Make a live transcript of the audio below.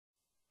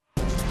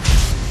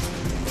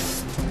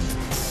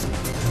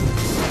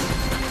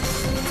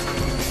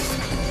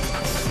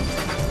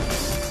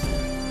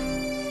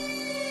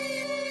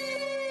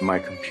my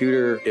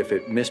computer, if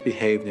it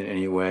misbehaved in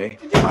any way,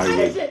 I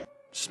would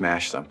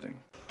smash something.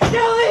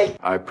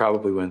 I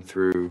probably went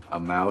through a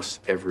mouse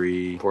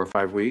every 4 or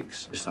 5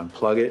 weeks. Just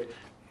unplug it,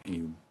 and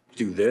you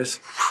do this,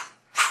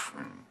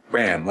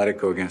 bam, let it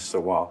go against the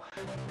wall.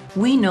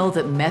 We know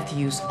that meth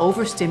use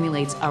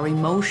overstimulates our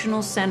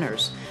emotional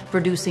centers,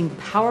 producing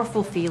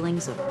powerful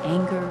feelings of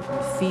anger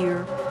and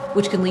fear,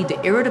 which can lead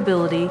to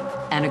irritability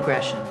and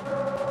aggression.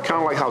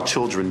 Kind of like how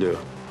children do.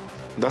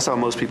 That's how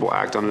most people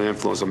act under the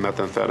influence of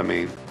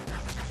methamphetamine.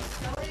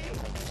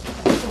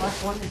 Is this the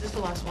last one? Is this the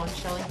last one,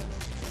 Shelly?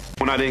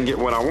 When I didn't get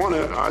what I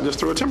wanted, I just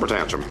threw a temper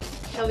tantrum.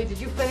 Shelly, did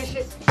you finish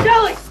it?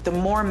 Shelly! The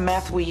more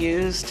meth we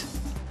used,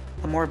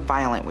 the more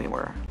violent we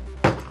were.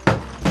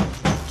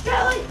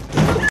 Shelly!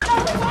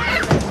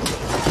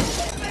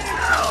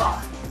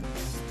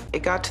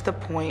 It got to the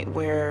point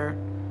where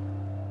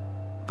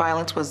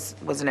violence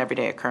was an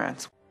everyday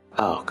occurrence.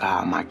 Oh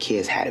God, my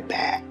kids had it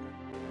bad.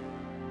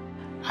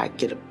 I'd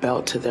get a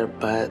belt to their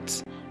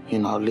butts. You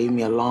know, leave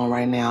me alone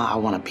right now. I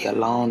want to be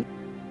alone.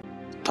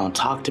 Don't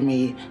talk to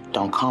me.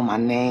 Don't call my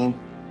name.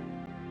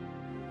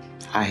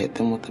 I hit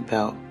them with the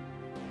belt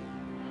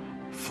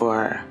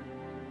for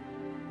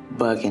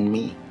bugging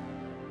me.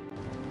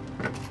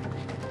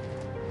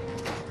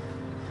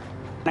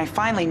 When I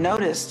finally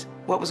noticed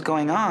what was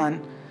going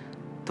on,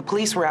 the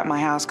police were at my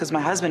house because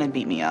my husband had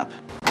beat me up.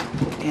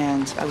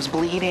 And I was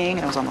bleeding,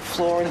 and I was on the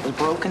floor, and there was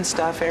broken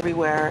stuff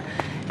everywhere.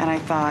 And I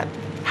thought,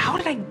 how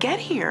did I get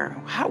here?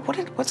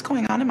 What's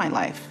going on in my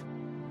life?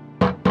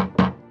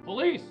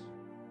 Police!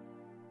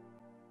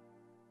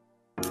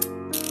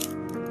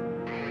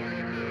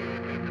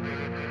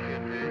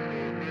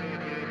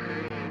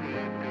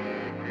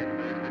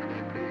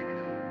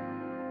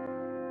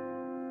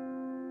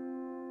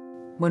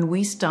 When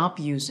we stop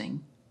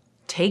using,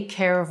 take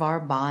care of our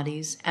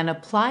bodies, and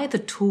apply the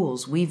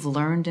tools we've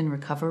learned in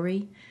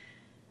recovery,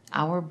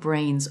 our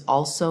brains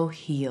also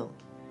heal,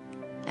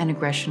 and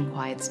aggression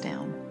quiets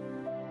down.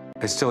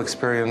 I still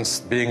experience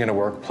being in a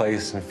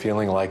workplace and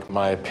feeling like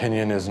my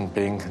opinion isn't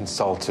being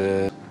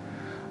consulted.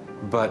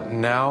 But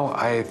now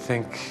I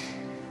think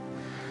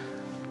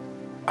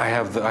I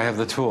have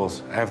the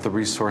tools, I have the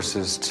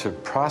resources to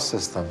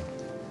process them.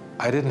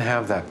 I didn't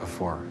have that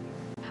before.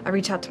 I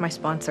reach out to my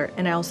sponsor,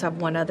 and I also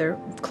have one other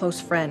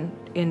close friend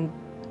in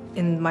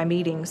my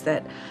meetings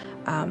that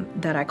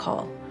I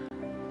call,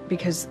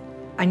 because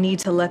I need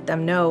to let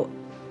them know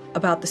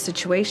about the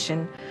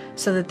situation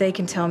so that they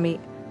can tell me,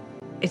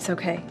 it's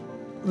okay,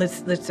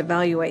 let's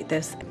evaluate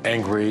this.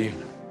 Angry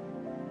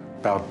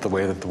about the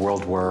way that the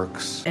world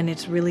works. And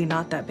it's really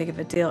not that big of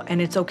a deal,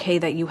 and it's okay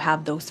that you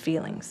have those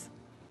feelings.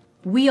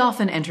 We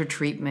often enter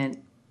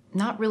treatment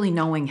not really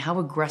knowing how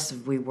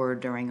aggressive we were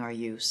during our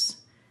use.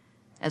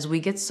 As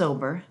we get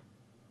sober,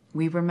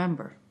 we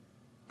remember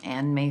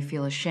and may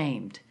feel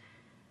ashamed.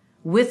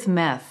 With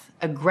meth,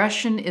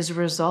 aggression is a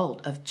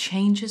result of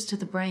changes to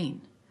the brain.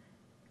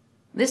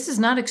 This does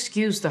not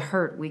excuse the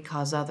hurt we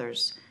cause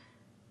others,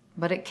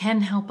 but it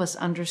can help us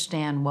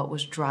understand what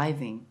was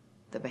driving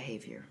the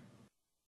behavior.